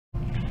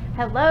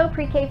Hello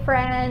pre-K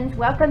friends,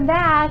 welcome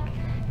back.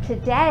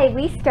 Today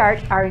we start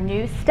our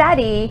new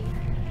study,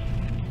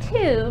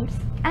 tubes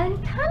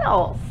and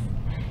tunnels.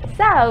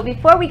 So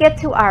before we get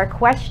to our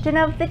question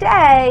of the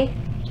day,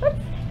 let's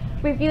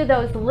review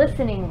those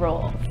listening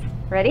rules.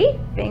 Ready?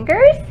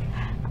 Fingers?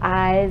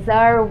 Eyes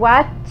are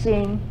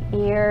watching,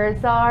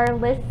 ears are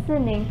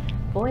listening,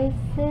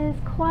 voices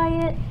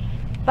quiet,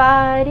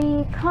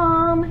 body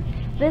calm.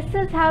 This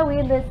is how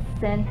we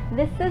listen,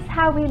 this is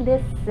how we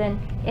listen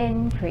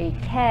in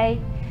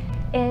pre-K,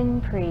 in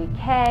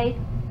pre-K.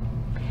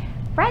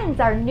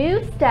 Friends, our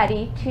new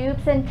study,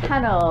 tubes and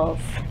tunnels.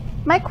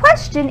 My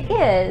question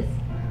is,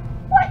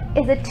 what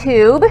is a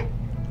tube?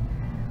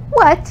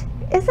 What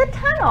is a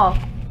tunnel?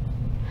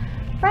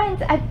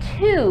 Friends, a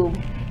tube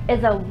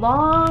is a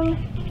long,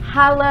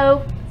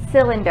 hollow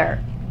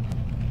cylinder.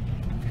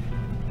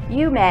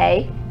 You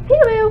may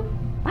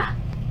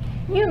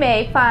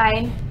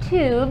find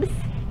tubes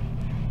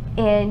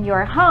in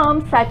your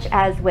home, such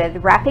as with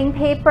wrapping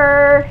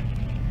paper,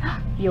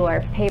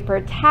 your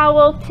paper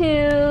towel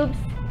tubes,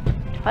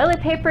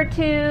 toilet paper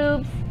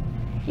tubes.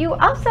 You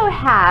also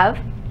have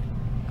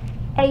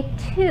a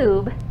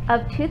tube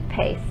of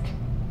toothpaste.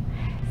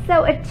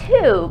 So a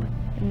tube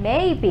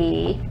may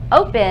be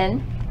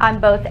open on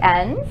both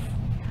ends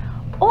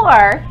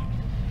or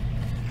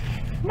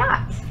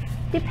not,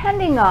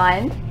 depending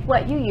on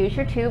what you use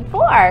your tube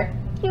for.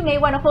 You may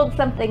want to hold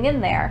something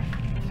in there.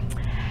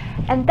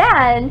 And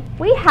then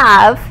we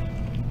have,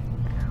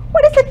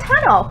 what is a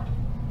tunnel?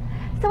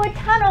 So a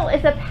tunnel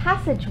is a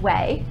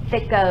passageway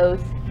that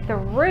goes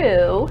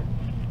through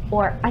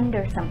or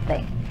under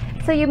something.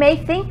 So you may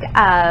think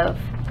of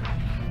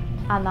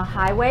on the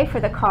highway for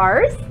the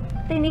cars,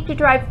 they need to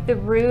drive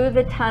through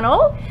the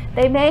tunnel.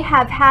 They may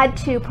have had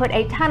to put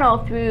a tunnel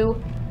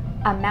through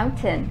a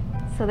mountain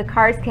so the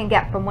cars can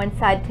get from one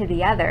side to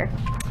the other.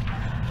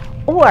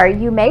 Or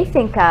you may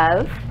think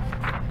of,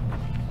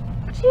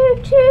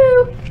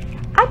 choo-choo,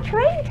 a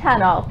train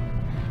tunnel.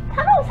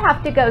 Tunnels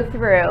have to go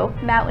through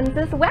mountains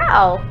as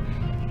well.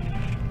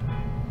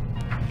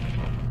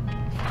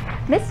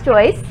 Miss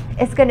Joyce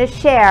is going to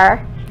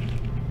share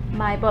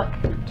my book,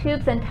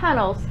 Tubes and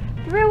Tunnels,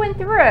 through and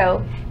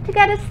through to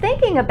get us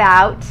thinking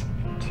about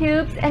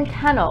tubes and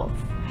tunnels,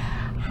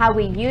 how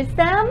we use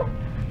them,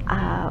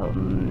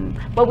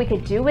 what we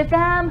could do with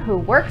them, who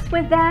works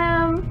with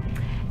them.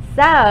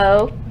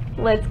 So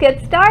let's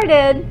get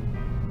started.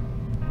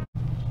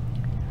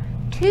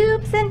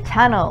 Tubes and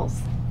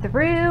tunnels,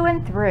 through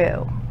and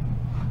through.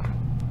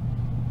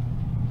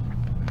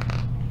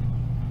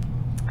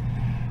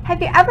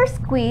 Have you ever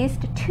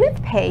squeezed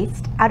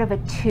toothpaste out of a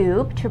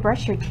tube to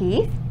brush your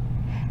teeth?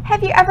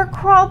 Have you ever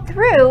crawled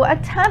through a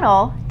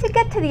tunnel to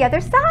get to the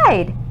other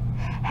side?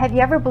 Have you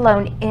ever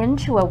blown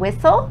into a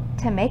whistle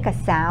to make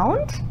a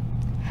sound?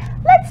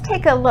 Let's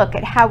take a look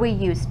at how we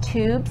use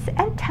tubes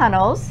and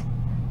tunnels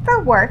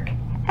for work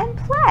and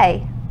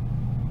play.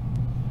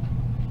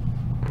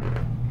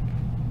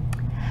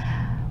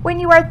 When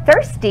you are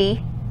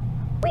thirsty,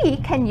 we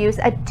can use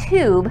a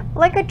tube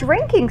like a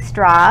drinking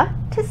straw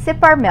to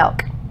sip our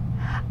milk.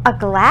 A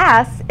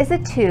glass is a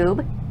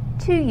tube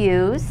to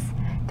use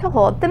to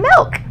hold the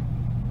milk.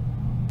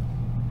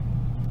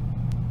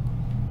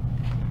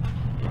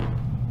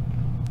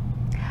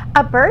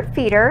 A bird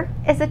feeder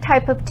is a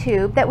type of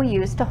tube that we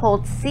use to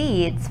hold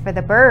seeds for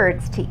the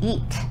birds to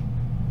eat.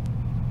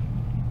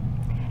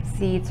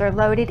 Seeds are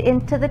loaded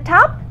into the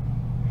top,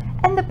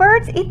 and the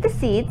birds eat the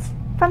seeds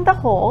from the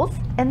holes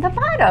in the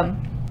bottom.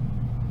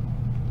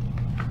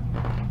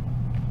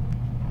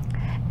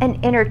 An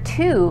inner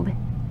tube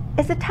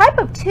is a type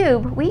of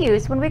tube we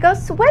use when we go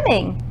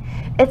swimming.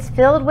 It's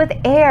filled with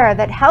air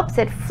that helps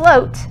it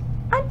float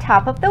on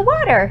top of the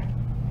water.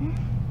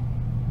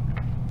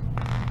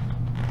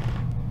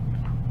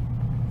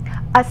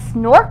 A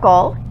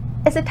snorkel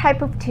is a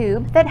type of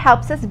tube that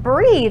helps us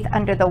breathe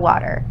under the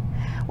water.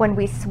 When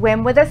we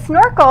swim with a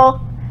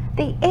snorkel,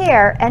 the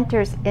air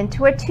enters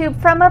into a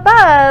tube from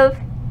above,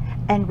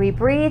 and we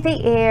breathe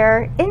the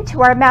air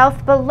into our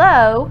mouth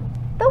below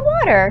the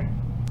water.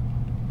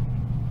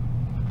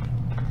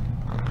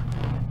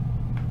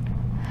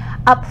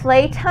 A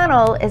play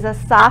tunnel is a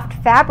soft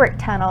fabric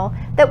tunnel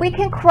that we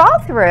can crawl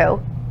through.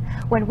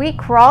 When we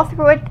crawl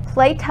through a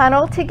play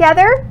tunnel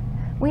together,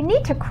 we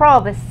need to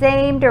crawl the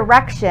same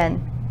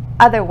direction.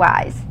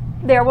 Otherwise,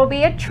 there will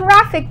be a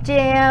traffic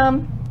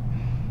jam.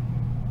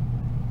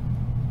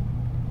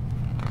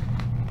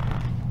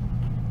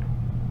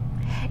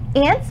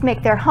 Ants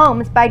make their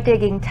homes by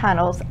digging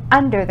tunnels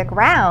under the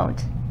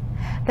ground.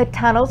 The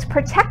tunnels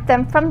protect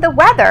them from the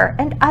weather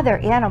and other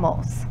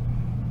animals.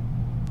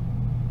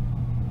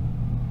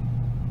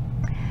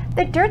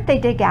 The dirt they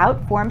dig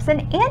out forms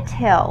an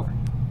anthill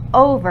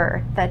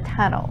over the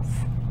tunnels.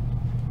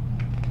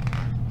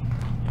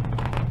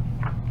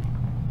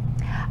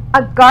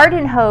 A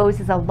garden hose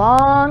is a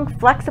long,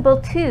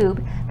 flexible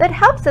tube that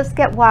helps us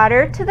get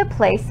water to the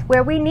place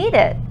where we need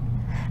it.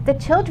 The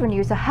children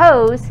use a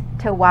hose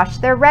to wash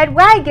their red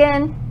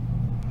wagon.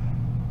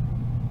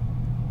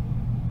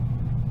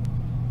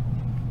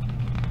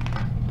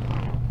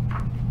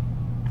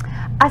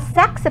 A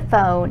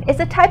saxophone is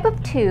a type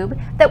of tube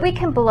that we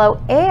can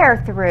blow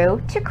air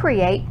through to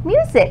create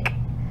music.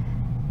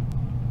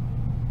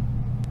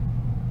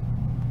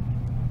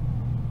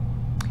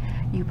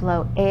 You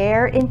blow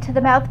air into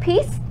the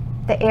mouthpiece,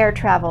 the air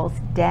travels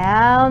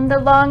down the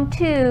long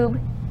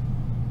tube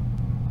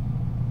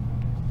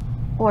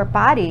or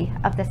body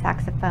of the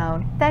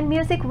saxophone. Then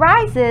music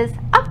rises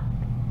up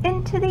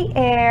into the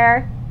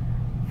air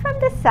from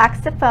the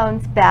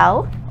saxophone's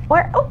bell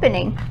or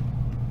opening.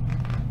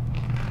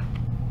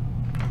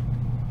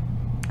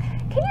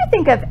 Can you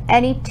think of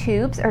any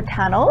tubes or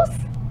tunnels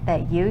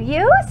that you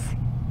use?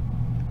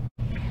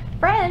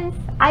 Friends,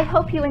 I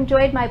hope you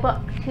enjoyed my book,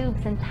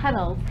 Tubes and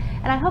Tunnels,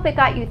 and I hope it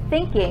got you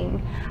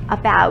thinking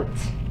about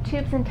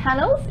tubes and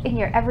tunnels in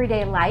your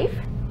everyday life.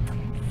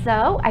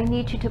 So I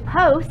need you to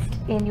post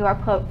in your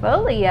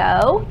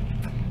portfolio.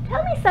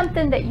 Tell me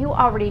something that you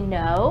already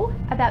know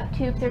about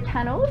tubes or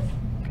tunnels,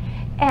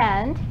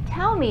 and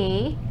tell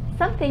me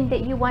something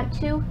that you want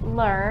to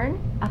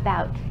learn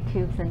about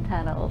tubes and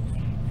tunnels.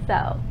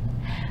 So,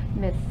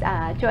 Miss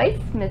Joyce,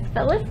 Miss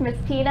Phyllis, Miss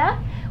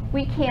Tina,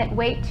 we can't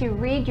wait to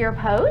read your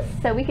posts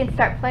so we can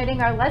start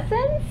planning our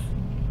lessons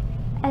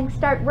and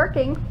start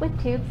working with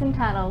tubes and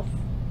tunnels.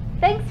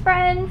 Thanks,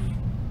 friends!